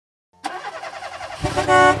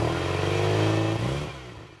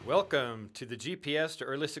Welcome to the GPS to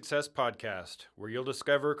Early Success podcast, where you'll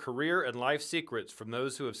discover career and life secrets from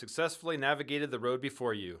those who have successfully navigated the road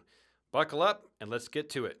before you. Buckle up and let's get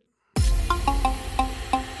to it.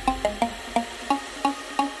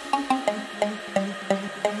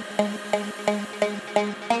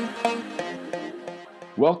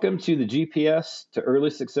 Welcome to the GPS to Early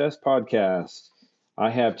Success podcast. I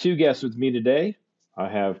have two guests with me today. I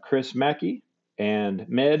have Chris Mackey and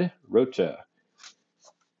Med Rocha.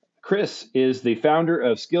 Chris is the founder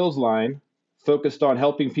of SkillsLine, focused on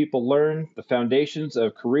helping people learn the foundations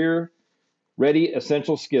of career-ready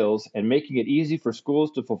essential skills and making it easy for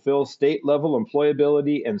schools to fulfill state-level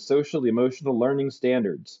employability and social-emotional learning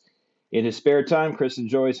standards. In his spare time, Chris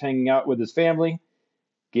enjoys hanging out with his family,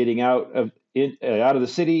 getting out of the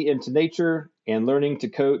city into nature, and learning to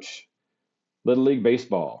coach Little League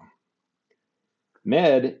Baseball.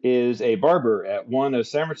 Med is a barber at one of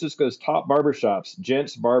San Francisco's top barbershops,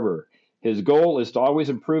 Gents Barber. His goal is to always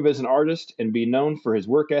improve as an artist and be known for his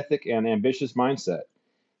work ethic and ambitious mindset.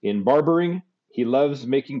 In barbering, he loves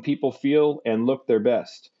making people feel and look their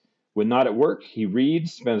best. When not at work, he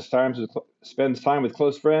reads, spends time with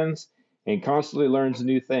close friends, and constantly learns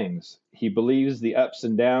new things. He believes the ups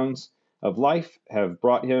and downs of life have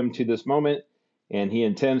brought him to this moment, and he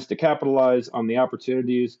intends to capitalize on the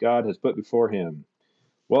opportunities God has put before him.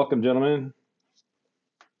 Welcome, gentlemen.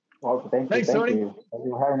 Well, thank you. Thanks, Tony. Thank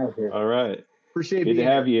you for having us here. All right. Appreciate Good being to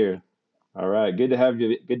have here. you. All right. Good to have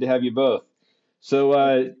you. Good to have you both.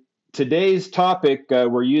 So today's topic,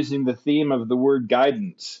 we're using the theme of the word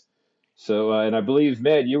guidance. So, and I believe,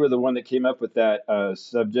 Med, you were the one that came up with that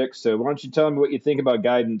subject. So why don't you tell me what you think about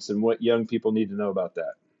guidance and what young people need to know about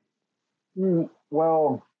that?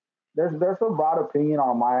 Well, there's a broad opinion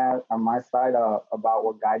on my side about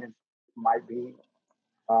what guidance might be,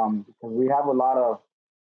 because we have a lot of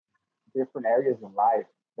different areas in life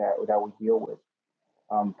that we deal with,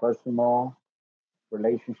 personal,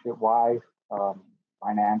 relationship wise,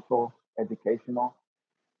 financial, educational,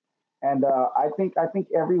 and I think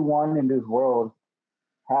everyone in this world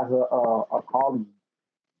has a calling,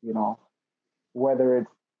 you know, whether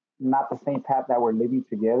it's not the same path that we're living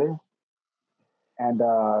together and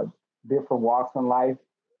different walks in life,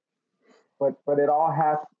 but it all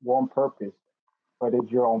has one purpose. But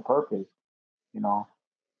it's your own purpose, you know.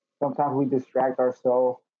 Sometimes we distract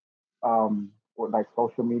ourselves. With like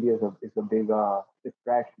social media is a big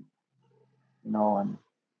distraction, you know. And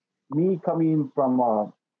me coming from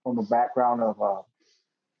a background of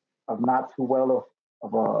not too well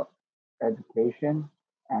of a education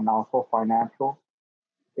and also financial,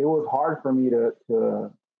 it was hard for me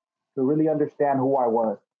to really understand who I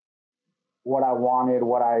was, what I wanted,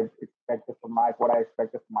 what I expected from life, what I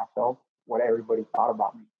expected from myself, what everybody thought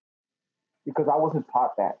about me. Because I wasn't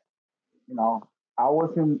taught that, you know. I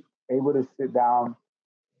wasn't able to sit down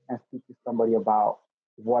and speak to somebody about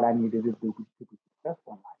what I needed to do to be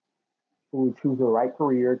successful in life, to choose the right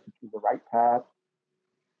career, to choose the right path,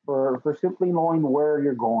 for simply knowing where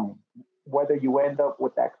you're going, whether you end up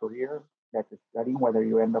with that career that you're studying, whether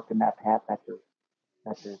you end up in that path that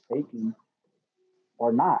you're taking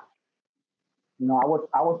or not. You know,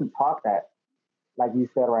 I wasn't taught that, like you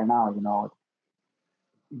said right now, you know,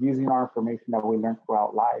 using our information that we learn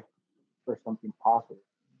throughout life for something positive,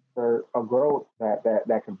 for a growth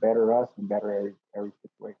that can better us and better every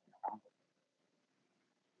situation around us.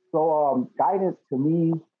 So guidance to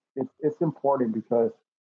me, it's important because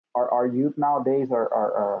our youth nowadays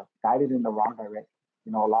are guided in the wrong direction.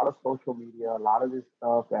 You know, a lot of social media, a lot of this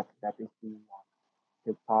stuff that they see on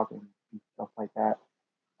TikTok and stuff like that.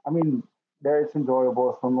 I mean, there it's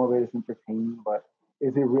enjoyable, some of it is entertaining, but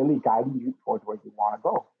is it really guiding you towards where you want to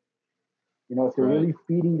go? You know, is it Right. really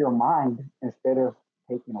feeding your mind instead of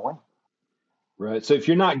taking away? Right. So if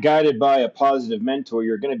you're not guided by a positive mentor,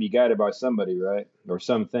 you're going to be guided by somebody, right? Or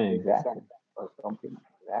something. Exactly. Or something.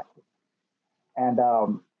 Exactly. And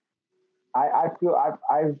I feel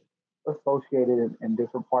I've associated in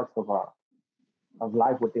different parts of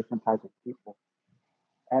life with different types of people.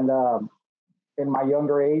 And in my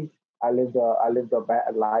younger age, I lived a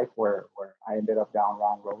bad life where I ended up down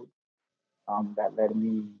wrong road, that led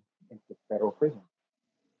me into federal prison.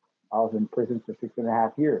 I was in prison for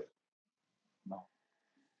 6.5 years. You know,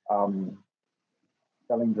 um,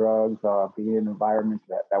 selling drugs, being in environments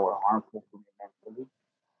that were harmful for me mentally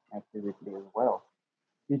and physically as well,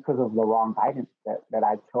 because of the wrong guidance that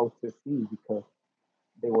I chose to see because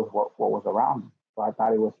they was what was around me. So I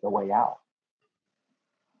thought it was the way out.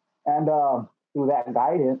 And through that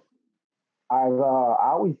guidance, I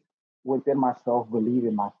always within myself believe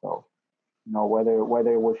in myself. You know, whether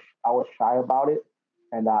it was I was shy about it,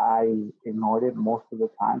 and I ignored it most of the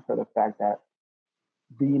time for the fact that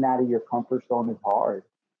being out of your comfort zone is hard.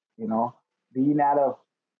 You know, being out of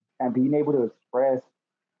and being able to express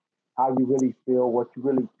how you really feel, what you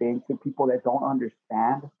really think to people that don't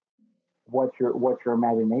understand what your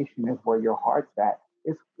imagination is, where your heart's at.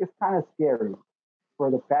 It's kind of scary for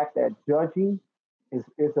the fact that judging is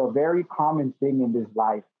a very common thing in this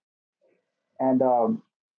life. And I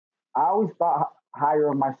always thought higher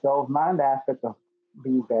of myself, not in the aspect of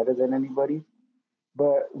being better than anybody,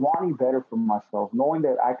 but wanting better for myself, knowing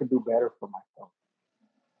that I could do better for myself.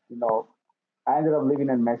 You know, I ended up living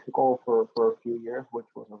in Mexico for a few years, which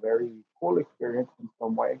was a very cool experience in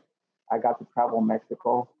some way. I got to travel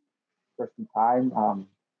Mexico for some time,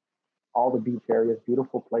 all the beach areas,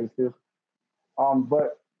 beautiful places.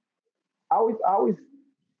 But I always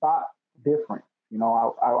thought different. You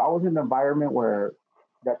know, I was in an environment where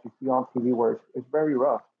that you see on TV where it's very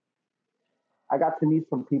rough. I got to meet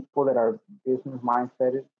some people that are business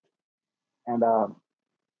mindseted, and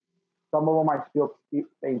some of them I still stay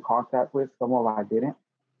in contact with. Some of them I didn't.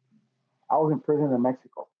 I was in prison in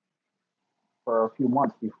Mexico for a few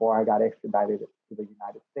months before I got extradited to the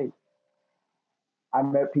United States. I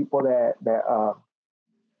met people that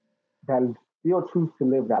still choose to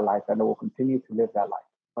live that life and that will continue to live that life,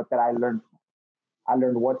 but that I learned from. I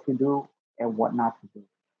learned what to do and what not to do,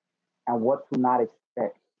 and what to not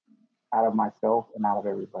expect out of myself and out of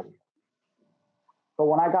everybody. So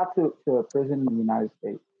when I got to prison in the United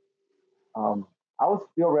States, I was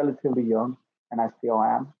still relatively young, and I still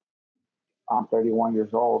am. I'm 31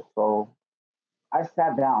 years old. So I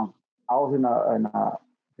sat down. I was in a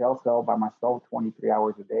jail cell by myself 23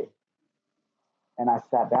 hours a day. And I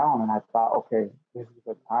sat down and I thought, okay, this is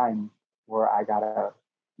the time where I gotta,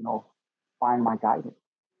 you know, find my guidance,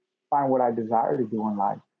 find what I desire to do in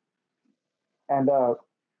life. And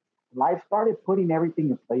life started putting everything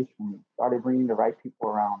in place for me. Started bringing the right people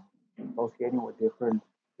around, associating with different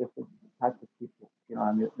types of people, you know,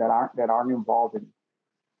 and that aren't involved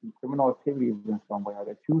in criminal activities in some way, or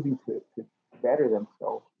they're choosing to better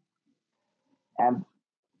themselves. And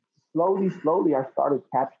slowly, I started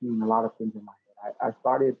capturing a lot of things in my head. I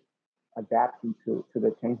started adapting to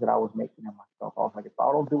the change that I was making in myself. I was like, if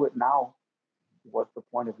I don't do it now, what's the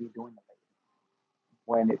point of me doing it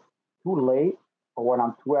when it's too late, or when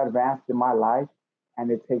I'm too advanced in my life and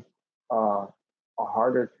it takes a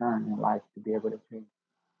harder turn in life to be able to change?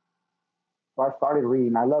 So I started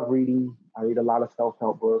reading. I love reading. I read a lot of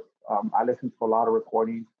self-help books. I listen to a lot of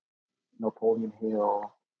recordings, Napoleon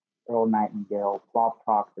Hill, Earl Nightingale, Bob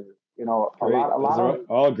Proctor. You know, Great. a Those lot are of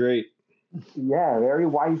all great. yeah, very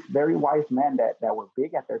wise men that were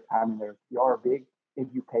big at their time, and they are big if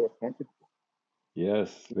you pay attention to.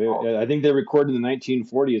 Yes. Oh, I think they recorded in the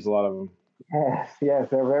 1940s, a lot of them. yes,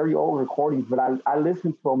 they're very old recordings, but I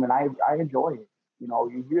listen to them and I enjoy it. You know,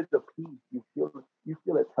 you hear the peace, you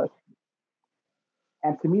feel it touch you,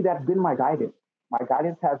 and to me, that's been my guidance. My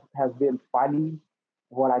guidance has been finding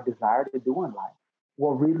what I desire to do in life,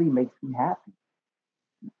 what really makes me happy,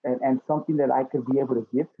 and something that I could be able to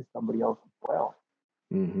give to somebody else as well.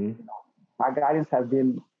 Hmm. You know, my guidance has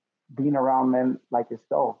been being around men like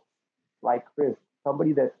yourself, like Chris,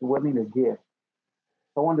 somebody that's willing to give,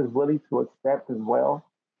 someone that's willing to accept as well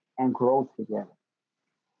and grow together.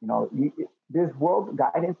 You know, this world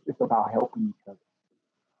guidance is about helping each other.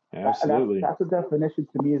 Absolutely. That's the definition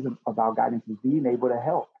to me is about guidance is being able to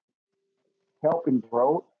help in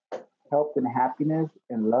growth, help in happiness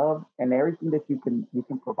and love and everything that you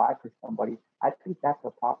can provide for somebody. I think that's a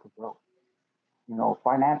proper growth. You know,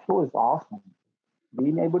 financial is awesome.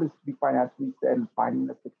 Being able to be financially set and finding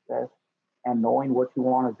the success and knowing what you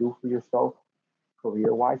want to do for yourself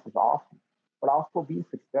career wise is awesome. But also being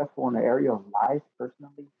successful in the area of life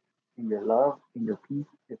personally, in your love, in your peace,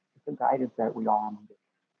 it's a guidance that we all need.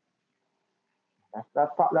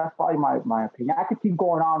 That's probably my opinion. I could keep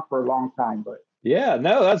going on for a long time, but Yeah,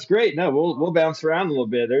 no, that's great. No, we'll bounce around a little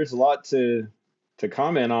bit. There's a lot to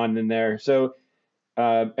comment on in there. So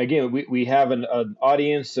again, we have an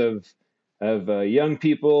audience of young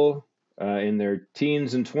people in their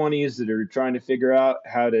teens and 20s that are trying to figure out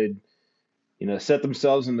how to set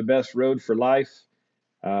themselves on the best road for life.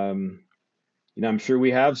 Um, I'm sure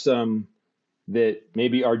we have some that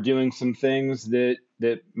maybe are doing some things that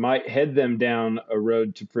might head them down a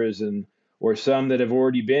road to prison, or some that have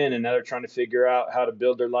already been and now they're trying to figure out how to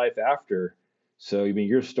build their life after. So, I mean,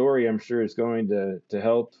 your story, I'm sure, is going to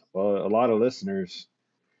help a lot of listeners.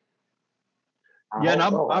 I Yeah, and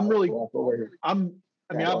hope I'm so. I I'm hope really so. That's what we're here. I'm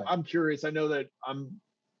I Yeah, mean go ahead. I'm curious. I know that I'm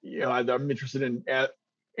interested in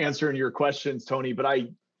answering your questions, Tony, but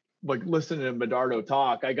like listening to Medardo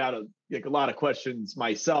talk, I got a lot of questions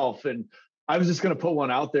myself, and I was just going to put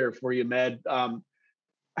one out there for you, Med.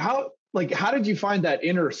 How did you find that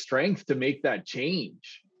inner strength to make that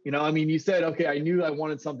change? You know, I mean, you said, okay, I knew I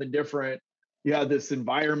wanted something different. You had this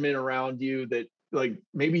environment around you that like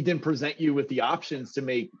maybe didn't present you with the options to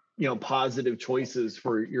make, you know, positive choices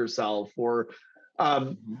for yourself, or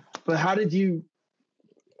but how do you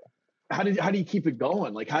keep it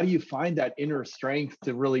going? Like, how do you find that inner strength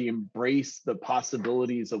to really embrace the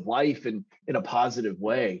possibilities of life in a positive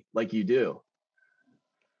way like you do?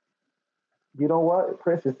 You know what,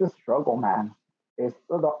 Chris? It's a struggle, man. It's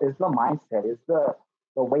the mindset. It's the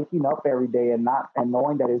waking up every day and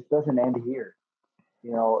knowing that it doesn't end here.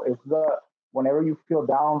 You know, it's the whenever you feel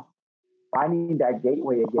down, finding that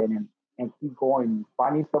gateway again and keep going,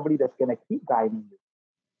 finding somebody that's gonna keep guiding you.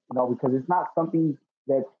 You know, because it's not something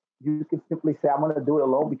that you can simply say, I'm gonna do it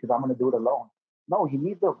alone because I'm gonna do it alone. No, you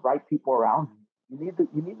need the right people around you.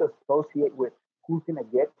 You need to associate with who's gonna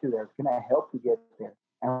get you there, who's gonna help you get there,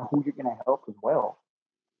 and who you're gonna help as well.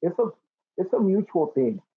 It's a it's a mutual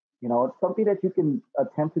thing. You know, it's something that you can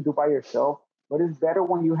attempt to do by yourself, but it's better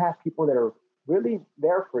when you have people that are really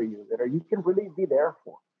there for you, that are you can really be there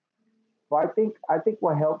for. So I think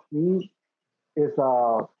what helps me is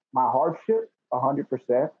my hardship,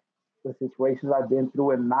 100%. The situations I've been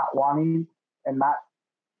through and not wanting and not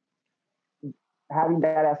having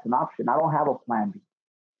that as an option. I don't have a plan B.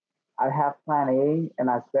 I have plan A, and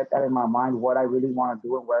I set that in my mind what I really want to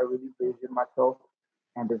do and where I really vision myself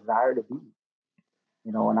and desire to be.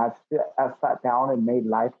 You know, and I sat down and made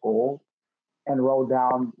life goals and wrote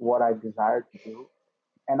down what I desired to do,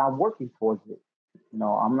 and I'm working towards it. You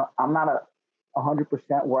know, I'm not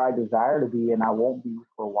 100% where I desire to be, and I won't be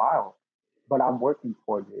for a while, but I'm working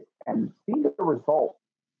towards it and seeing the result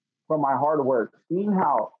from my hard work, seeing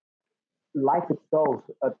how life itself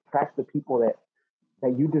attracts the people that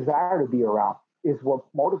you desire to be around is what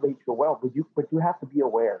motivates you well. But you have to be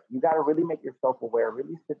aware. You got to really make yourself aware.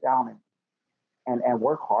 Really sit down and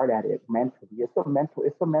work hard at it mentally. It's a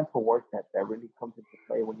mental work that really comes into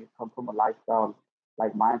play when you come from a lifestyle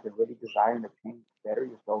like mine and really desiring to change, better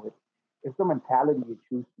yourself. It's the mentality you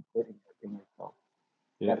choose to put in yourself.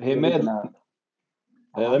 Yeah. That's Hey, really man, gonna.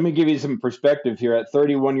 Uh-huh. let me give you some perspective here. At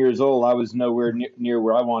 31 years old, I was nowhere near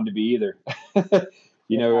where I wanted to be either.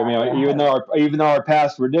 You know, I mean, Yeah, even though our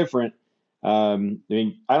paths were different, I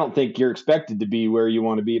mean, I don't think you're expected to be where you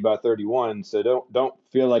want to be by 31. So don't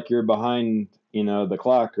feel like you're behind, you know, the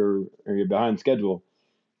clock or you're behind schedule.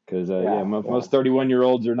 Because yeah, yeah, yeah. most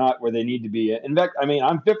 31-year-olds are not where they need to be. In fact, I mean,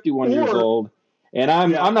 I'm 51 years Or old, and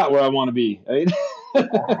I'm yeah, not where I want to be. I mean,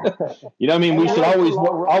 you know, what I mean, Hey we should man, it's or a always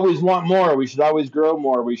long road. always want more. We should always grow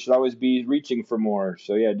more. We should always be reaching for more.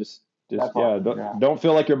 So yeah, just That's yeah, awesome. Yeah. don't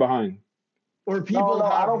feel like you're behind. No, people no,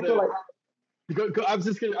 I have don't feel the like. I was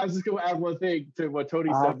just gonna add one thing to what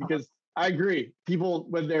Tony said, Uh, because I agree. People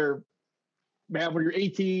when they're man, when you're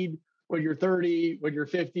 18, when you're 30, when you're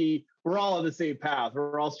 50, we're all on the same path.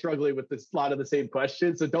 We're all struggling with this lot of the same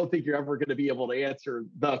questions. So don't think you're ever going to be able to answer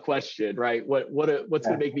the question, right? What's going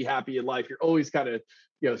yeah. to make me happy in life? You're always kind of,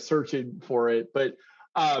 you know, searching for it. But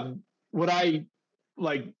what I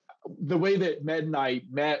like the way that Med and I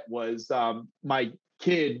met was my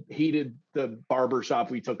kid hated the barber shop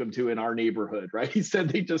we took him to in our neighborhood, right? He said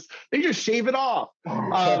they just shave it off.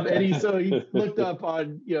 He looked up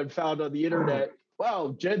on, you know, found on the internet,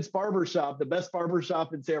 wow, Jed's Barbershop, the best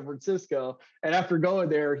barbershop in San Francisco. And after going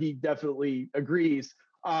there, he definitely agrees.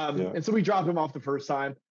 Yeah. And so we dropped him off the first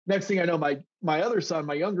time. Next thing I know, my other son,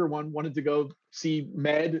 my younger one, wanted to go see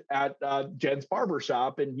Med at Jed's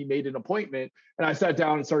Barbershop, and he made an appointment. And I sat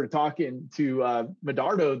down and started talking to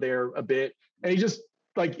Medardo there a bit, and he just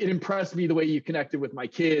like it impressed me the way you connected with my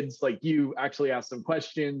kids. Like you actually asked them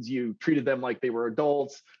questions, you treated them like they were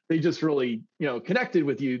adults. They just really, you know, connected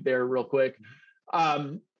with you there real quick.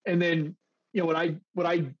 And then, you know, what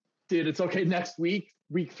I did, it's okay. Next week,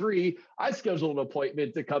 week 3, I scheduled an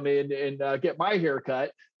appointment to come in and get my hair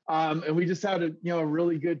cut. And we just had a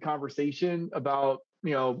really good conversation about,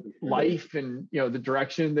 you know, life and, you know, the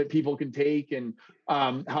direction that people can take and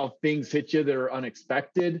how things hit you that are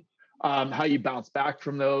unexpected. How you bounce back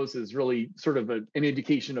from those is really sort of an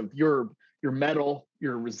indication of your mettle,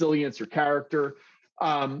 your resilience, your character.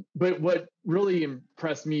 But what really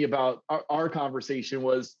impressed me about our conversation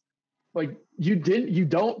was like you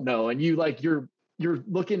don't know, and you're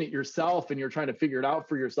looking at yourself and you're trying to figure it out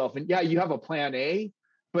for yourself. And yeah, you have a plan A,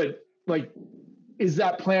 but like, is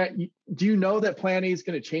that plan? Do you know that plan A is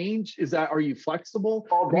going to change? Are you flexible?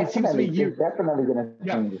 Oh, I mean, it seems to me definitely. It's definitely gonna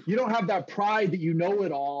yeah, change. you don't have that pride that you know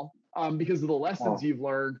it all because of the Oh, lessons you've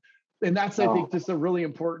learned. And that's, I think, just a really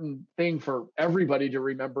important thing for everybody to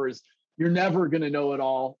remember is you're never going to know it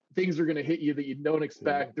all. Things are going to hit you that you don't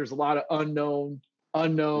expect. There's a lot of unknowns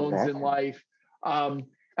in life. I'm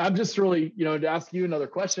just really, to ask you another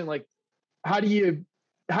question, like, how did you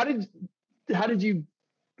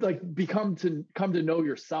like come to know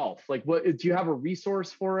yourself? Like, what do you have a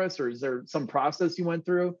resource for us, or is there some process you went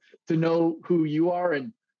through to know who you are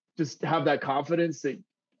and just have that confidence that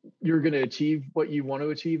you're going to achieve what you want to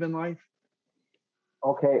achieve in life?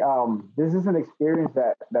 Okay, this is an experience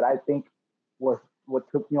that I think was what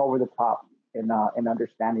took me over the top in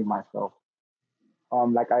understanding myself.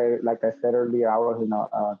 Like I said earlier, I was in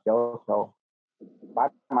a jail cell by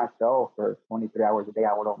myself for 23 hours a day.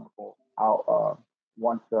 I would only go out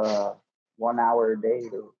once 1 hour a day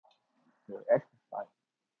to exercise,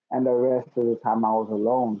 and the rest of the time I was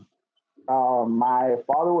alone. My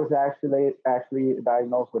father was actually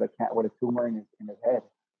diagnosed with a tumor in his head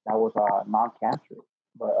that was non-cancerous,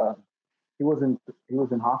 but he was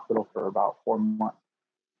in hospital for about 4 months,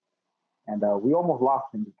 and we almost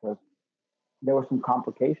lost him because there were some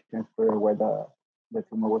complications for where the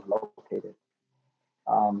tumor was located.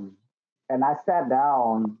 Um, and I sat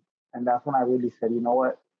down, and that's when I really said, you know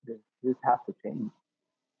what, this has to change.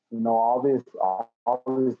 All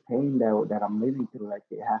this pain that I'm living through, like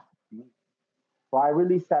it has to change. So I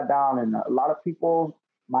really sat down, and a lot of people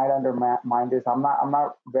might undermine this. I'm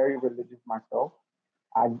not very religious myself.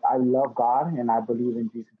 I love God, and I believe in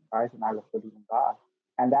Jesus Christ, and I believe in God,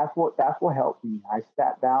 and that's what helped me. I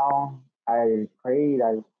sat down, I prayed,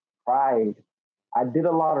 I cried, I did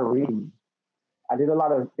a lot of reading, I did a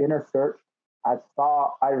lot of inner search. I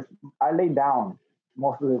laid down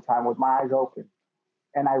most of the time with my eyes open,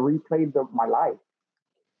 and I replayed my life,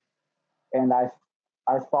 and I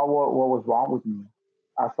saw what was wrong with me.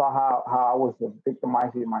 I saw how I was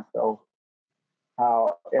victimizing myself,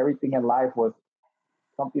 how everything in life was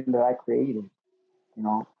something that I created, you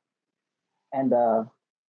know. And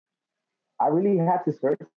I really had to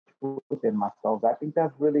search within myself. I think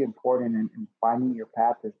that's really important in finding your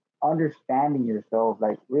path is understanding yourself,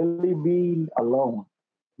 like really being alone.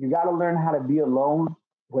 You got to learn how to be alone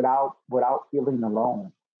without feeling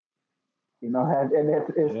alone. And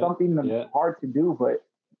it's Yeah, something that's yeah, hard to do, but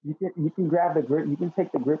you can grab the grip. You can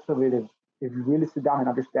take the grips of it if you really sit down and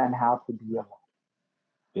understand how to be alone.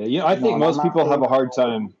 yeah. I think And I'm most not people have saying. a hard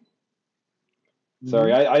time.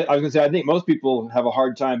 Sorry, Mhm. I was gonna say I think most people have a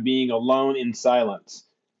hard time being alone in silence.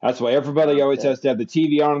 That's why everybody always Okay. has to have the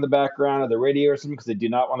TV on in the background or the radio or something because they do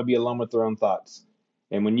not want to be alone with their own thoughts.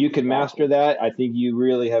 And when you can master Exactly. that, I think you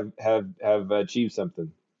really have achieved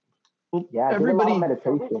something. Well, Yeah, I did a lot of everybody,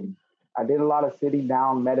 meditation. I did a lot of sitting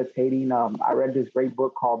down, meditating. I read this great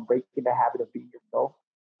book called Breaking the Habit of Being Yourself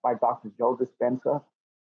by Dr. Joe Dispenza.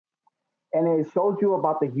 And it showed you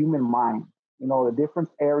about the human mind, the different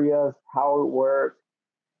areas, how it works,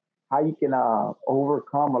 how you can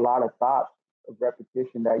overcome a lot of thoughts of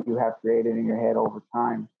repetition that you have created in your head over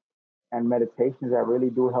time. And meditations that really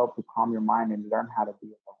do help to calm your mind and learn how to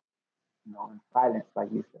be alone, in silence,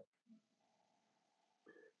 like you said.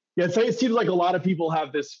 yeah, so it seems like a lot of people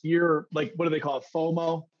have this fear, like what do they call it?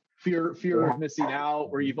 FOMO, fear of Yeah. missing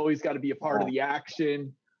out, where you've always got to be a part of the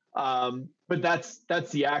action. But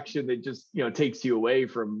that's the action that just takes you away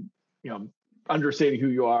from understanding who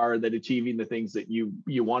you are, and then achieving the things that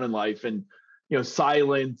you want in life, and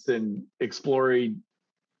silence and exploring,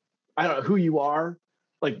 I don't know, who you are.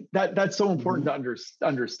 Like that's so important Mhm. to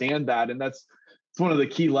understand that, and it's one of the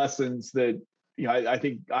key lessons that I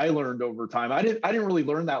think I learned over time. I didn't really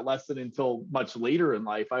learn that lesson until much later in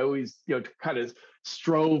life. I always kind of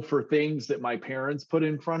strove for things that my parents put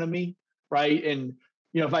in front of me, right? And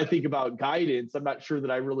if I think about guidance, I'm not sure that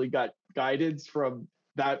I really got guidance from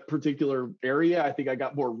that particular area. I think I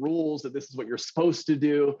got more rules that this is what you're supposed to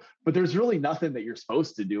do, but there's really nothing that you're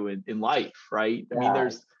supposed to do in life, right? I mean, Yeah.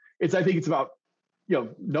 I think it's about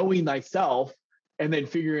knowing thyself, and then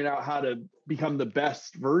figuring out how to become the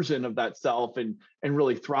best version of that self, and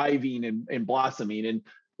really thriving and blossoming. And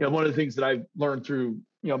one of the things that I've learned through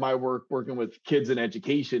my work working with kids in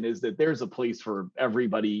education is that there's a place for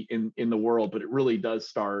everybody in the world, but it really does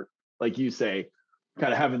start, like you say,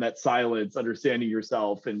 kind of having that silence, understanding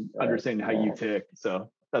yourself, and Yes. understanding how you Yes. tick.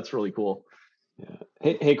 So that's really cool. Yeah.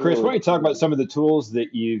 Hey, Chris, why don't you talk about some of the tools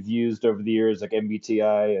that you've used over the years, like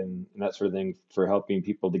MBTI and that sort of thing, for helping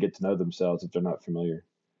people to get to know themselves if they're not familiar?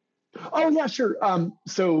 Oh yeah, sure.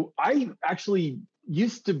 So I actually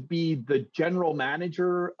used to be the general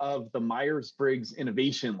manager of the Myers-Briggs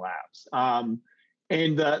Innovation Labs.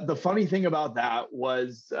 And the funny thing about that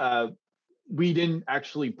was we didn't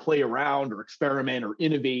actually play around or experiment or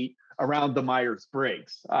innovate around the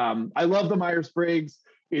Myers-Briggs. I love the Myers-Briggs.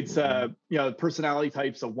 It's personality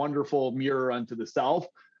type's a wonderful mirror unto the self,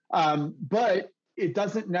 but it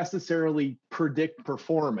doesn't necessarily predict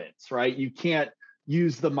performance, right? You can't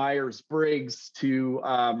use the Myers-Briggs to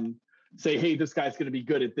say, hey, this guy's going to be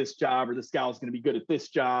good at this job, or this gal's going to be good at this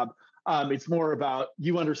job. It's more about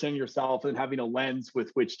you understanding yourself and having a lens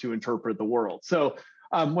with which to interpret the world. So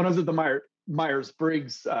when I was at the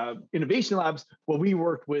Myers-Briggs Innovation Labs, what we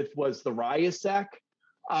worked with was the RIASEC,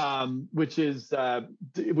 which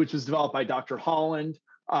was developed by Dr. Holland,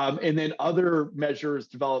 and then other measures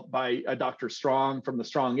developed by Dr. Strong from the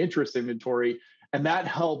Strong Interest Inventory, and that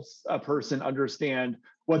helps a person understand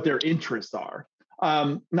what their interests are.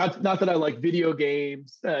 Not that I like video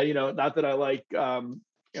games, not that I like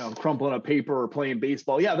crumpling up paper or playing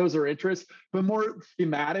baseball. Yeah, those are interests, but more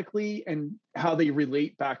thematically and how they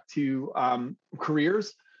relate back to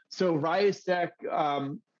careers. So RIASEC,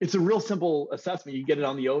 it's a real simple assessment. You get it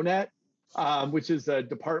on the ONET, which is a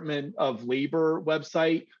Department of Labor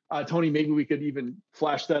website. Tony, maybe we could even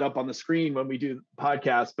flash that up on the screen when we do the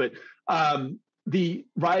podcast. But the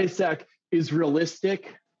RIASEC is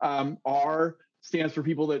realistic. R stands for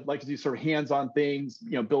people that like to do sort of hands-on things,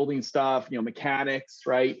 building stuff, mechanics,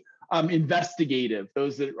 right? Investigative,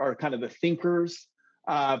 those that are kind of the thinkers,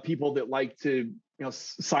 people that like to,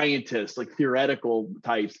 scientists, like theoretical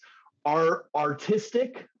types. Are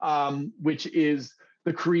artistic, which is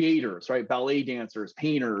the creators, right? Ballet dancers,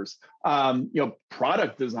 painters,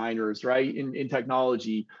 product designers, right? In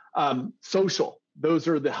technology, social. Those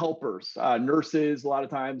are the helpers, nurses, a lot of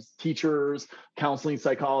times, teachers, counseling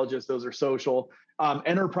psychologists, those are social.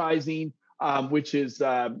 Enterprising, which is,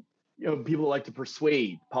 people that like to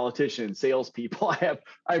persuade, politicians, salespeople. I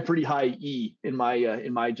have pretty high E in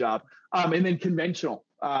my job. And then conventional.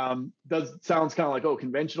 Sounds kind of like,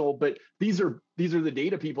 conventional, but these are the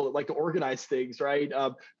data people that like to organize things, right?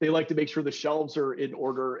 They like to make sure the shelves are in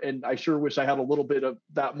order. And I sure wish I had a little bit of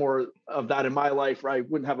that, more of that in my life, right? I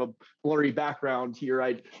wouldn't have a blurry background here.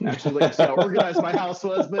 I'd actually like to see how organized my house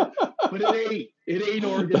was, but it ain't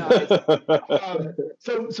organized.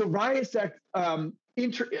 So RIASEC,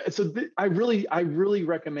 I really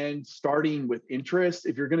recommend starting with interest.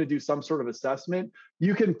 If you're going to do some sort of assessment,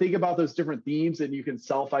 you can think about those different themes and you can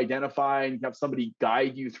self-identify and have somebody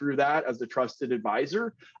guide you through that as a trusted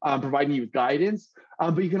advisor, providing you with guidance.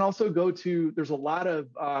 But you can also there's a lot of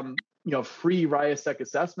free RIASEC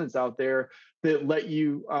assessments out there that let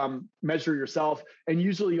you measure yourself. And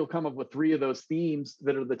usually you'll come up with 3 of those themes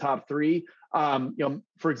that are the top 3.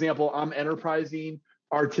 For example, I'm enterprising,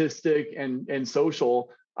 artistic, and social,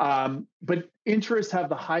 but interests have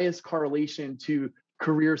the highest correlation to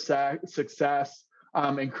career success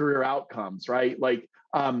and career outcomes, right? Like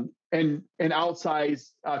and outsized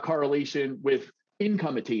correlation with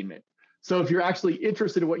income attainment. So if you're actually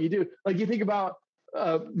interested in what you do, like you think about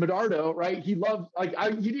Medardo, right? He loved,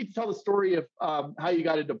 you need to tell the story of how you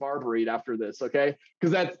got into Barberate after this, okay?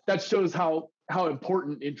 Because that shows how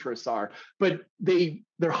important interests are. But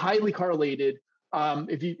they're highly correlated.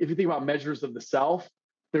 If you think about measures of the self,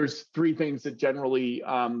 there's 3 things that generally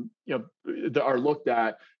that are looked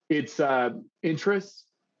at. It's interests,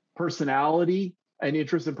 personality, and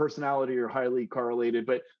interest and personality are highly correlated.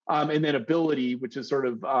 But and then ability, which is sort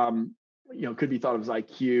of could be thought of as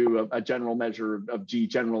IQ, a general measure of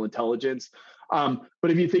general intelligence. But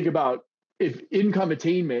if you think about if income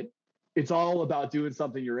attainment, it's all about doing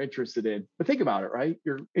something you're interested in. But think about it, right?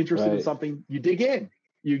 You're interested in something, you dig in.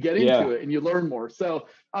 You get into it and you learn more. So,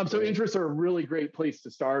 interests are a really great place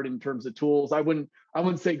to start in terms of tools. I wouldn't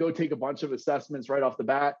say go take a bunch of assessments right off the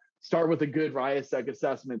bat. Start with a good RIASEC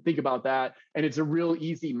assessment. Think about that, and it's a real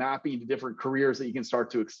easy mapping to different careers that you can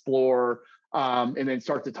start to explore, and then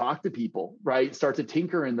start to talk to people. Right, start to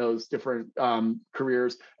tinker in those different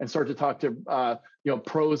careers, and start to talk to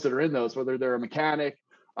pros that are in those, whether they're a mechanic,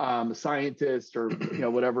 a scientist, or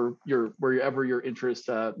wherever your interest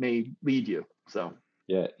may lead you. So.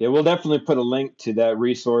 Yeah, we'll definitely put a link to that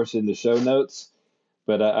resource in the show notes.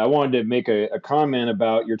 But I wanted to make a comment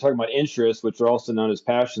about, you're talking about interests, which are also known as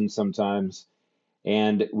passions sometimes.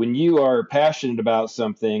 And when you are passionate about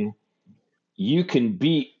something, you can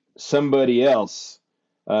beat somebody else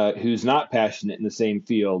who's not passionate in the same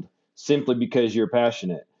field simply because you're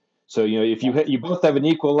passionate. So, if you both have an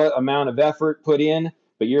equal amount of effort put in,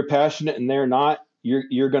 but you're passionate and they're not,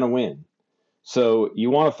 you're going to win. So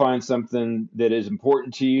you want to find something that is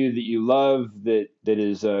important to you, that you love, that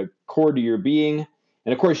is core to your being.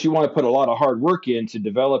 And of course, you want to put a lot of hard work in to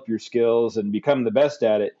develop your skills and become the best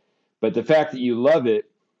at it. But the fact that you love it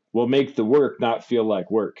will make the work not feel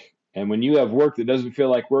like work. And when you have work that doesn't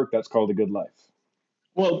feel like work, that's called a good life.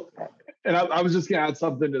 Well, and I was just going to add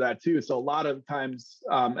something to that too. So a lot of times,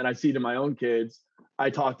 and I see it in my own kids, I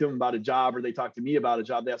talk to them about a job or they talk to me about a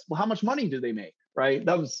job. They ask, well, how much money do they make? Right.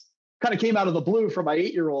 That was kind of came out of the blue for my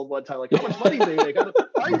 8-year-old one time. Like, how much money do they make? Why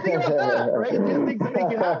are you thinking about that? Right. Do things that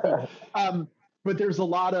make you happy. But there's a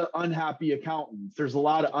lot of unhappy accountants. There's a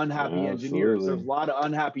lot of unhappy engineers. There's a lot of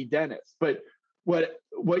unhappy dentists. But what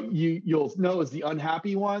you'll know is the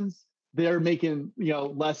unhappy ones, they're making,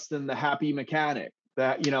 less than the happy mechanic.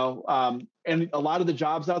 That, and a lot of the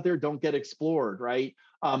jobs out there don't get explored, right?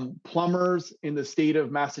 Plumbers in the state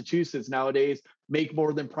of Massachusetts nowadays make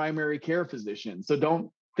more than primary care physicians. So don't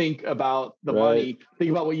think about the money. Think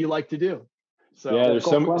about what you like to do. So yeah, there's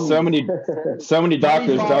so many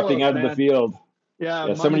doctors dropping out of the field.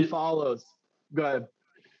 Yeah, money follows. Go ahead.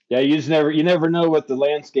 Yeah, you never know what the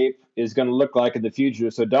landscape is going to look like in the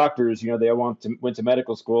future. So doctors, they went to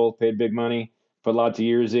medical school, paid big money, put lots of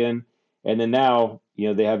years in, and then now,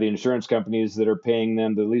 they have the insurance companies that are paying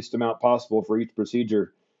them the least amount possible for each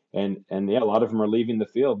procedure, and yeah, a lot of them are leaving the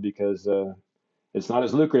field because it's not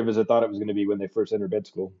as lucrative as I thought it was going to be when they first entered med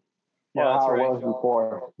school. Yeah, that's right. It was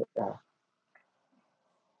before.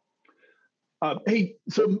 Yeah. Hey,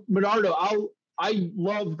 so Menardo, I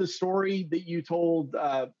love the story that you told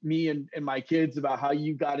me and my kids about how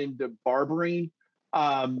you got into barbering.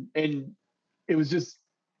 And it was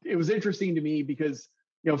interesting to me because,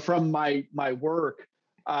 from my work,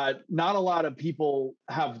 not a lot of people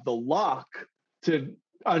have the luck to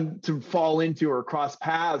fall into or cross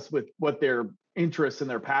paths with what their interests and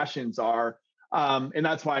their passions are. And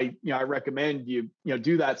that's why, I recommend you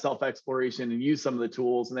do that self-exploration and use some of the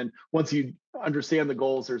tools. And then once you understand the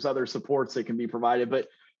goals, there's other supports that can be provided. But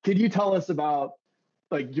can you tell us about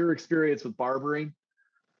like your experience with barbering?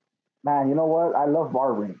 Man, you know what? I love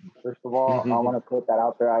barbering. First of all, I want to put that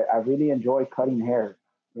out there. I really enjoy cutting hair.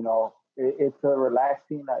 It's a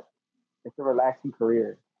relaxing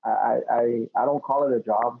career. I don't call it a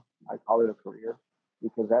job. I call it a career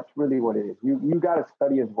because that's really what it is. You got to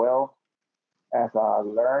study as well as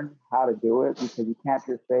learn how to do it because you can't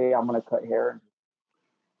just say I'm going to cut hair and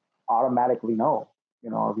automatically know.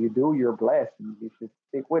 If you do, you're blessed and you should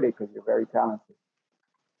stick with it because you're very talented.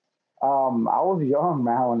 I was young,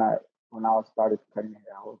 man, when I started cutting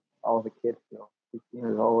hair. I was a kid still, 16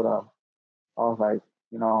 years old. I was like,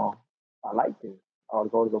 I liked it. I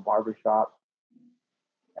would go to the barber shop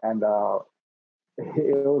and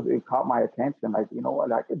it caught my attention. Like, you know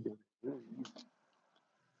what, I could do this.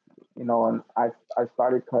 And I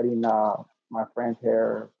started cutting my friends'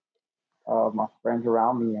 hair, my friends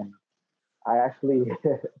around me, and I actually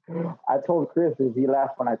I told Chris, he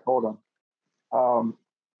laughed when I told him.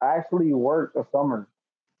 I actually worked a summer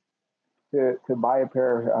to buy a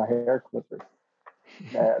pair of hair clippers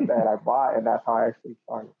that I bought, and that's how I actually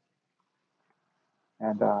started.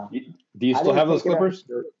 And do you still have those clippers?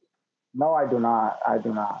 No, I do not. I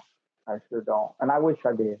sure don't, and I wish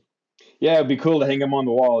I did. Yeah, it'd be cool to hang them on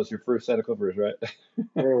the wall as your first set of clippers, right? It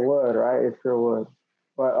would, right? It sure would.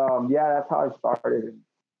 But yeah, that's how I started.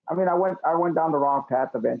 I mean, I went down the wrong path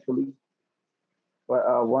eventually,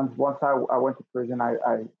 but once I went to prison,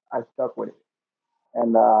 I stuck with it,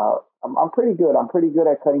 and I'm pretty good. I'm pretty good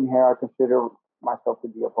at cutting hair. I consider myself to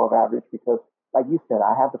be above average because, like you said,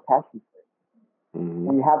 I have the passion for it. Mm-hmm.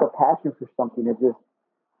 When you have the passion for something, it just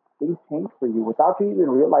things change for you without you even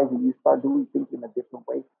realizing. You start doing things in a different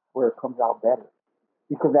way where it comes out better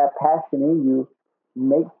because that passion in you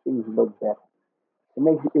makes things look better.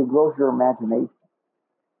 It grows your imagination.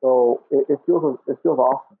 So it feels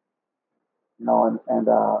awesome, and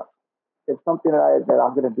it's something that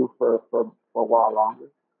I'm gonna do for a while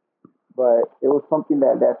longer. But it was something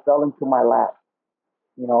that fell into my lap.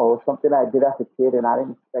 It was something I did as a kid, and I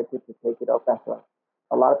didn't expect it to take it up as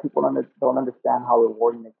a lot of people don't understand how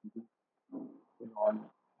rewarding it can be.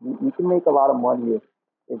 And you can make a lot of money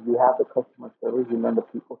if you have the customer service, you learn the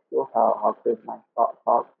people skills, how Chris and I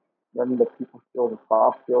talk, learning the people skills, the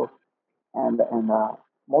soft skills, and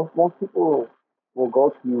most people will go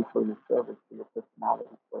to you for your service, for your personality,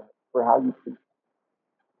 for how you treat.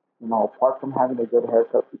 Apart from having a good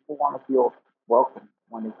haircut, people want to feel welcome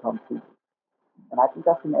when they come to you. And I think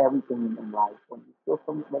that's in everything in life. When you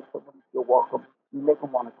make someone feel welcome, you make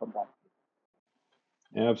them want to come back.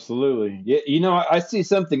 Absolutely. Yeah, I see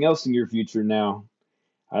something else in your future now.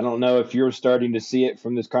 I don't know if you're starting to see it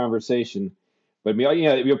from this conversation, but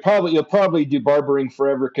you'll probably do barbering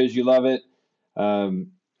forever because you love it.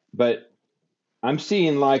 But I'm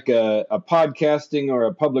seeing like a podcasting or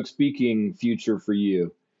a public speaking future for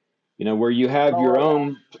you. Where you have your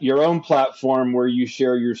own platform where you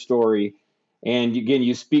share your story. And again,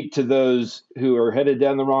 you speak to those who are headed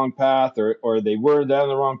down the wrong path, or they were down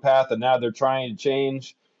the wrong path, and now they're trying to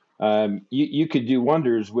change. You could do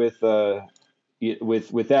wonders with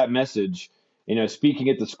that message. Speaking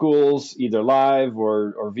at the schools, either live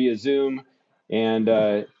or via Zoom, and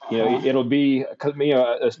it'll be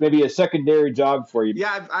maybe a secondary job for you.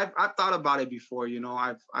 Yeah, I've thought about it before.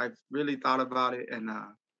 I've really thought about it, and I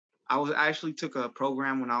actually took a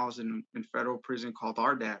program when I was in federal prison called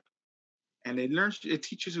RDAP, and it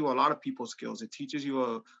teaches you a lot of people skills. It teaches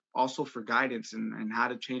you also for guidance and how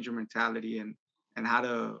to change your mentality and how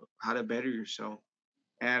to better yourself.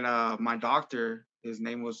 And my doctor, his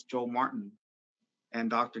name was Joe Martin, and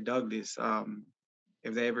Dr. Douglas.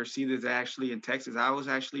 If they ever see this, actually in Texas, I was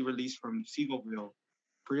actually released from Seagoville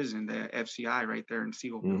prison, the FCI right there in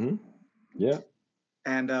Seagoville. Mm-hmm. Yeah.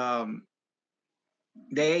 And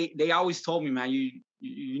they always told me, man,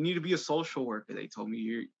 you need to be a social worker. They told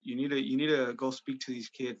me you need to go speak to these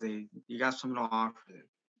kids. You got something to offer them.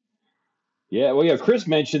 Yeah, well, Chris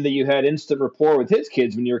mentioned that you had instant rapport with his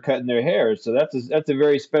kids when you were cutting their hair, so that's a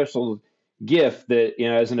very special gift that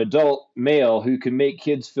as an adult male who can make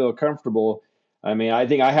kids feel comfortable. I mean, I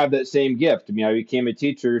think I have that same gift. I mean, I became a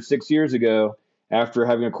teacher 6 years ago after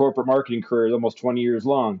having a corporate marketing career almost 20 years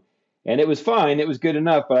long, and it was fine, it was good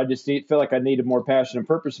enough, but I just felt like I needed more passion and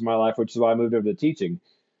purpose in my life, which is why I moved over to teaching.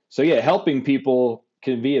 So yeah, helping people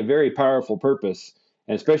can be a very powerful purpose,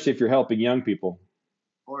 and especially if you're helping young people.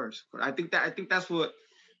 Of course, I think that's what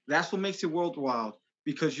makes it worthwhile,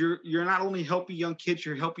 because you're not only helping young kids,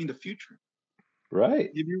 you're helping the future. Right.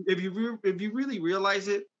 If you really realize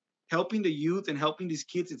it, helping the youth and helping these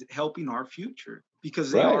kids is helping our future,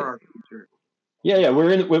 because they are our future. Yeah.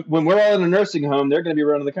 When we're all in a nursing home, they're going to be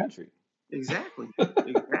running the country. Exactly.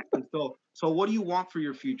 So what do you want for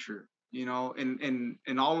your future? In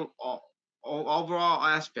all overall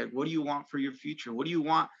aspect, what do you want for your future? What do you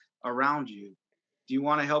want around you? Do you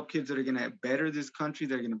want to help kids that are going to better this country,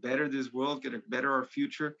 that are going to better this world, going to better our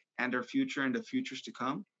future and our future and the futures to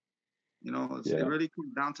come? It really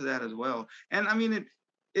comes down to that as well. And I mean,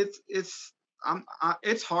 it's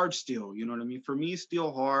hard still. You know what I mean? For me, it's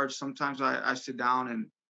still hard. Sometimes I sit down and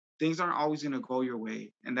things aren't always going to go your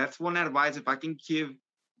way. And that's one advice, if I can give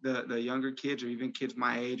the younger kids, or even kids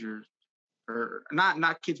my age, or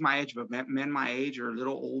not kids my age, but men my age or a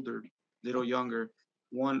little older, little younger,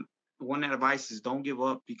 one advice is don't give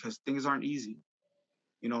up, because things aren't easy.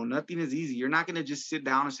 Nothing is easy. You're not going to just sit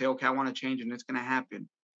down and say, okay, I want to change and it's going to happen.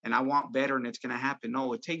 And I want better and it's going to happen.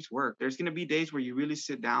 No, it takes work. There's going to be days where you really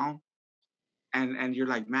sit down and you're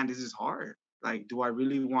like, man, this is hard. Like, do I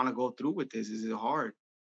really want to go through with this? Is it hard?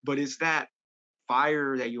 But it's that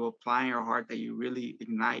fire that you apply in your heart that you really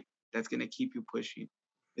ignite that's going to keep you pushing.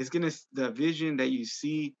 It's the vision that you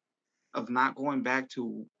see of not going back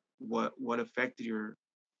to what affected your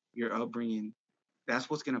upbringing. That's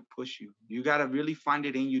what's going to push you. You got to really find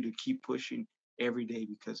it in you to keep pushing every day,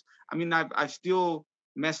 because I mean, I've still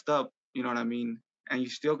messed up, you know what I mean? And you're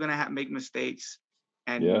still going to make mistakes,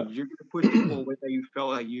 and you're going to push people away that you felt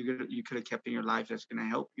like you could have kept in your life, that's going to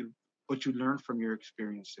help you, but you learn from your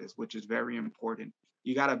experiences, which is very important.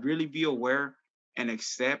 You got to really be aware and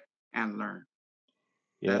accept and learn.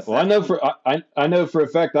 Yeah, well, I know for a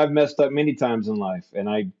fact I've messed up many times in life, and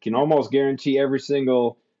I can almost guarantee every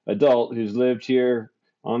single adult who's lived here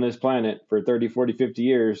on this planet for 30, 40, 50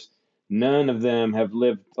 years, none of them have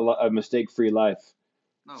lived a mistake-free life.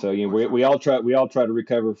 No, so we all try to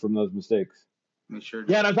recover from those mistakes. Sure.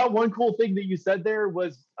 Yeah, and I thought one cool thing that you said there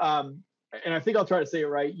was, and I think I'll try to say it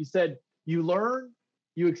right. You said you learn,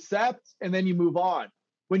 you accept, and then you move on.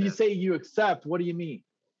 When you say you accept, what do you mean?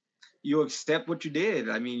 You accept what you did.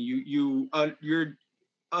 I mean, you're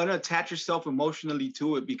unattach yourself emotionally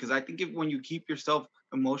to it, because I think when you keep yourself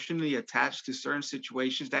emotionally attached to certain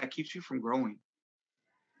situations, that keeps you from growing.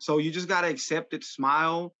 So you just got to accept it,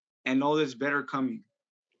 smile, and know there's better coming.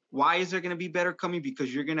 Why is there going to be better coming?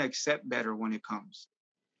 Because you're going to accept better when it comes.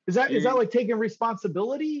 Is that like taking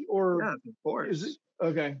responsibility, or? Yeah, of course.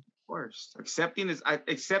 Okay. Of course.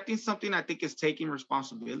 Accepting something, I think, is taking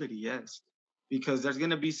responsibility. Yes. Because there's going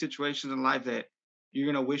to be situations in life that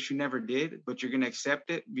you're going to wish you never did, but you're going to accept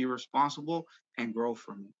it, be responsible, and grow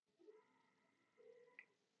from it.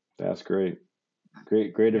 That's great.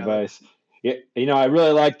 Great advice. Yeah, I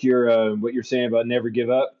really liked your what you're saying about never give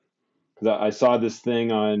up, because I saw this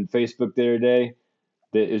thing on Facebook the other day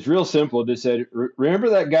that is real simple. It just said,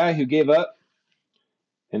 remember that guy who gave up?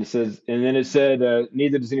 And then it said,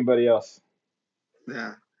 neither does anybody else.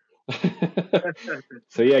 Yeah.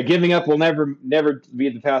 So yeah, giving up will never be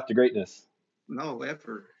the path to greatness. No,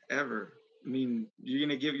 ever. I mean,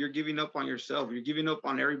 you're giving up on yourself. You're giving up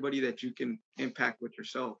on everybody that you can impact with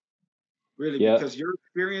yourself. Really, Yeah. because your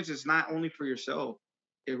experience is not only for yourself.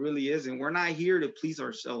 It really isn't. We're not here to please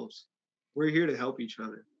ourselves. We're here to help each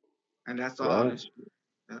other. And that's all Right. honest.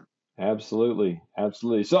 Yeah. Absolutely.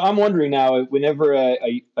 Absolutely. So I'm wondering now, whenever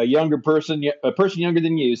a younger person, a person younger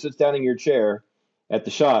than you, sits down in your chair at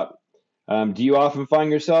the shop, do you often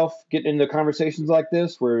find yourself getting into conversations like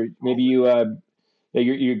this, where maybe Always,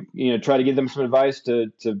 you try to give them some advice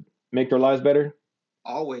to make their lives better?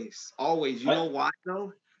 always, always. You I, know why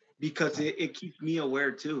though? Because it keeps me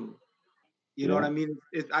aware too. You know what yeah. I mean?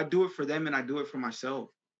 I do it for them and I do it for myself.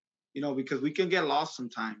 Because we can get lost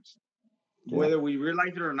sometimes. Yeah. Whether we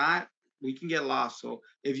realize it or not, we can get lost. So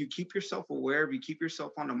if you keep yourself aware, if you keep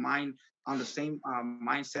yourself on the same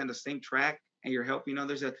mindset, the same track, and you're helping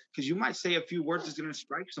others, because you might say a few words that's going to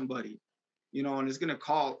strike somebody, and it's going to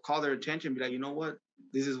call their attention, be like, you know what,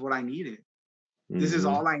 this is what I needed. This is Hmm.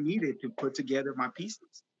 all I needed to put together my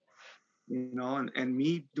pieces. And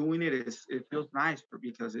me doing it feels nice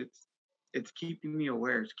because it's keeping me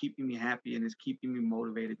aware, it's keeping me happy, and it's keeping me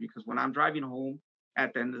motivated. Because when I'm driving home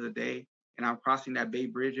at the end of the day and I'm crossing that Bay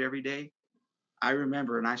Bridge every day, I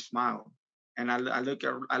remember and I smile. And I look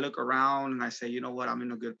around and I say, you know what? I'm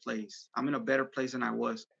in a good place. I'm in a better place than I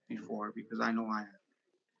was before because I know I am.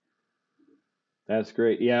 That's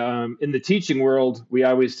great. Yeah. In the teaching world, we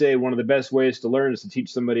always say one of the best ways to learn is to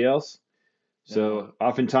teach somebody else. Yeah. So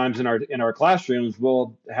oftentimes in our classrooms,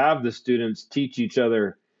 we'll have the students teach each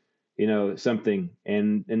other, something,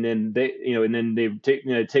 and then they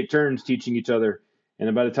take turns teaching each other, and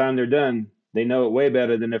then by the time they're done, they know it way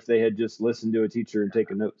better than if they had just listened to a teacher and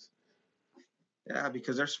taken notes. Yeah,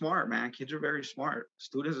 because they're smart, man. Kids are very smart.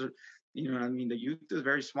 Students are, what I mean? The youth is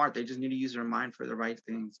very smart. They just need to use their mind for the right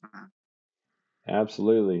things, man.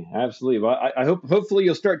 Absolutely, absolutely. Well, I hopefully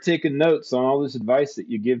you'll start taking notes on all this advice that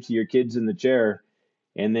you give to your kids in the chair,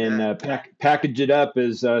 and then Yeah. package it up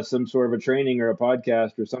as some sort of a training or a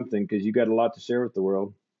podcast or something, because you got a lot to share with the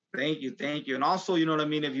world. Thank you, thank you. And also, you know what I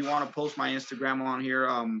mean. If you want to post my Instagram on here,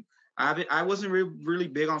 I wasn't really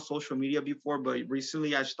big on social media before, but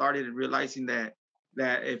recently I started realizing that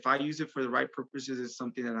if I use it for the right purposes, it's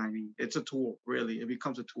something that I need. It's a tool, really. It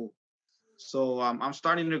becomes a tool. So I'm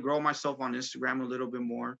starting to grow myself on Instagram a little bit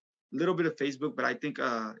more, a little bit of Facebook, but I think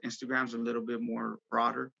Instagram's a little bit more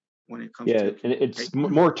broader when it comes Yeah, to and communication. it's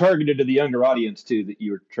more targeted to the younger audience too that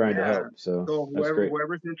you're trying to Yeah. help. So So that's great.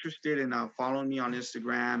 whoever's interested in following me on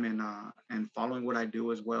Instagram and following what I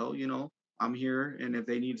do as well, I'm here. And if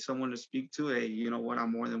they need someone to speak to, hey, you know what,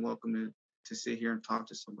 I'm more than welcome to sit here and talk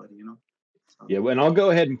to somebody. So Yeah, well, and I'll go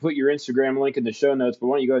ahead and put your Instagram link in the show notes, but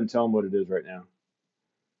why don't you go ahead and tell them what it is right now?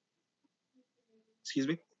 excuse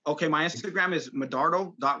me. Okay, my Instagram is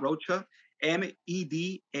medardo.rocha,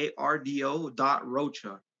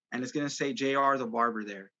 medardo.rocha, and it's gonna say JR the barber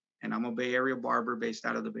there. And I'm a Bay Area barber based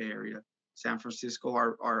out of the Bay Area, San Francisco.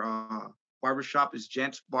 Our barber shop is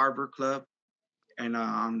Gents Barber Club, and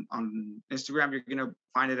on Instagram you're gonna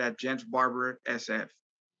find it at Gents Barber SF.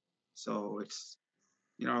 So it's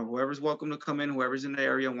whoever's welcome to come in, whoever's in the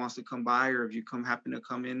area and wants to come by, or if you happen to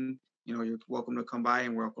come in, you're welcome to come by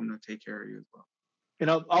and welcome to take care of you as well. And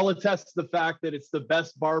I'll attest to the fact that it's the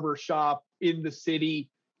best barber shop in the city,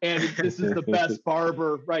 and this is the best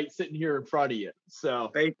barber right sitting here in front of you. So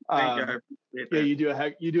Thank you. I appreciate yeah,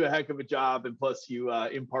 that. you do a heck of a job, and plus you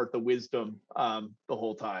impart the wisdom the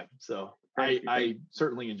whole time. So Thank you. I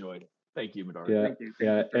certainly enjoyed it. Thank you, Medardo. Yeah, Thank you.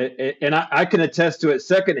 yeah, Thank you. and I can attest to it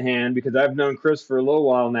secondhand because I've known Chris for a little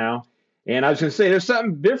while now. And I was going to say, there's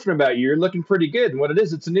something different about you. You're looking pretty good. And what it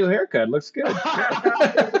is, it's a new haircut. Looks good.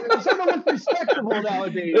 It's going to look respectable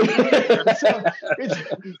nowadays. So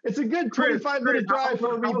it's a good 25-minute drive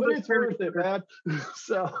for me, but it's worth it, man.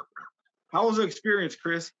 So, how was the experience,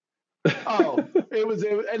 Chris? It was,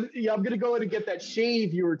 and yeah, I'm gonna go in and get that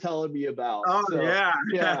shave you were telling me about. Oh so, yeah,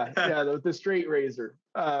 the straight razor.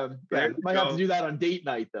 Might have to do that on date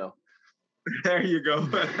night though. There you go.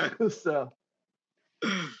 So.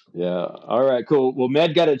 Yeah. All right. Cool. Well,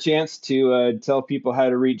 Med got a chance to tell people how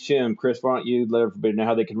to reach him. Chris, why don't you let everybody know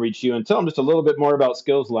how they can reach you and tell them just a little bit more about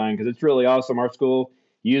Skillsline, because it's really awesome. Our school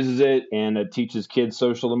uses it and it teaches kids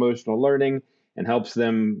social emotional learning and helps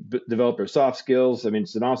them develop their soft skills. I mean,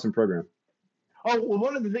 it's an awesome program. Oh, well,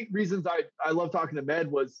 one of the reasons I love talking to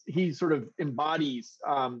Med was he sort of embodies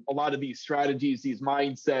a lot of these strategies, these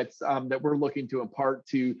mindsets that we're looking to impart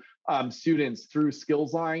to students through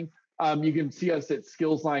Skillsline. You can see us at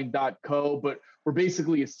skillsline.co, but we're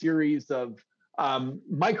basically a series of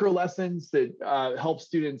micro lessons that help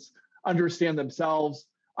students understand themselves,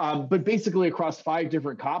 but basically across 5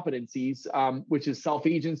 different competencies, which is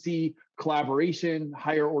self-agency, collaboration,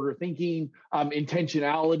 higher order thinking,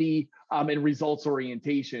 intentionality, and results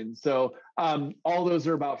orientation. So all those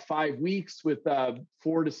are about 5 weeks with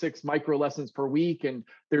 4 to 6 micro lessons per week. And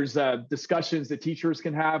there's discussions that teachers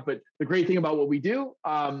can have. But the great thing about what we do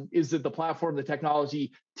is that the platform, the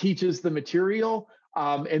technology teaches the material.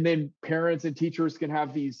 And then parents and teachers can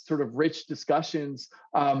have these sort of rich discussions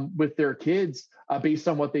with their kids based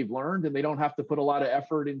on what they've learned, and they don't have to put a lot of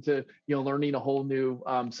effort into learning a whole new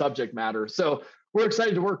subject matter. So we're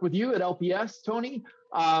excited to work with you at LPS, Tony,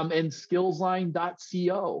 and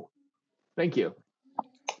skillsline.co. Thank you.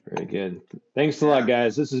 Very good. Thanks a lot,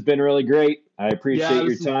 guys. This has been really great. I appreciate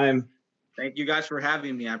your time. Thank you guys for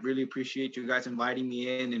having me. I really appreciate you guys inviting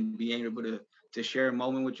me in and being able to share a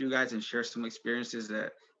moment with you guys and share some experiences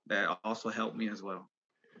that also helped me as well.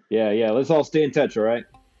 Yeah. Let's all stay in touch, all right?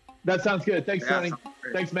 That sounds good. Thanks, Tony.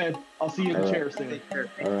 Thanks, man. I'll see you in the chair soon.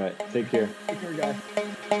 All right. Take care. Take care, guys.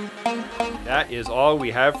 That is all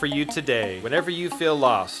we have for you today. Whenever you feel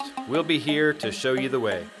lost, we'll be here to show you the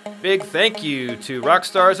way. Big thank you to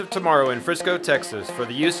Rockstars of Tomorrow in Frisco, Texas for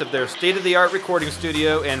the use of their state-of-the-art recording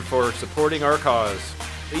studio and for supporting our cause.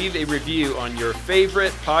 Leave a review on your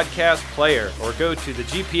favorite podcast player or go to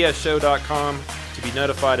thegpsshow.com to be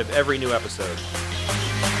notified of every new episode.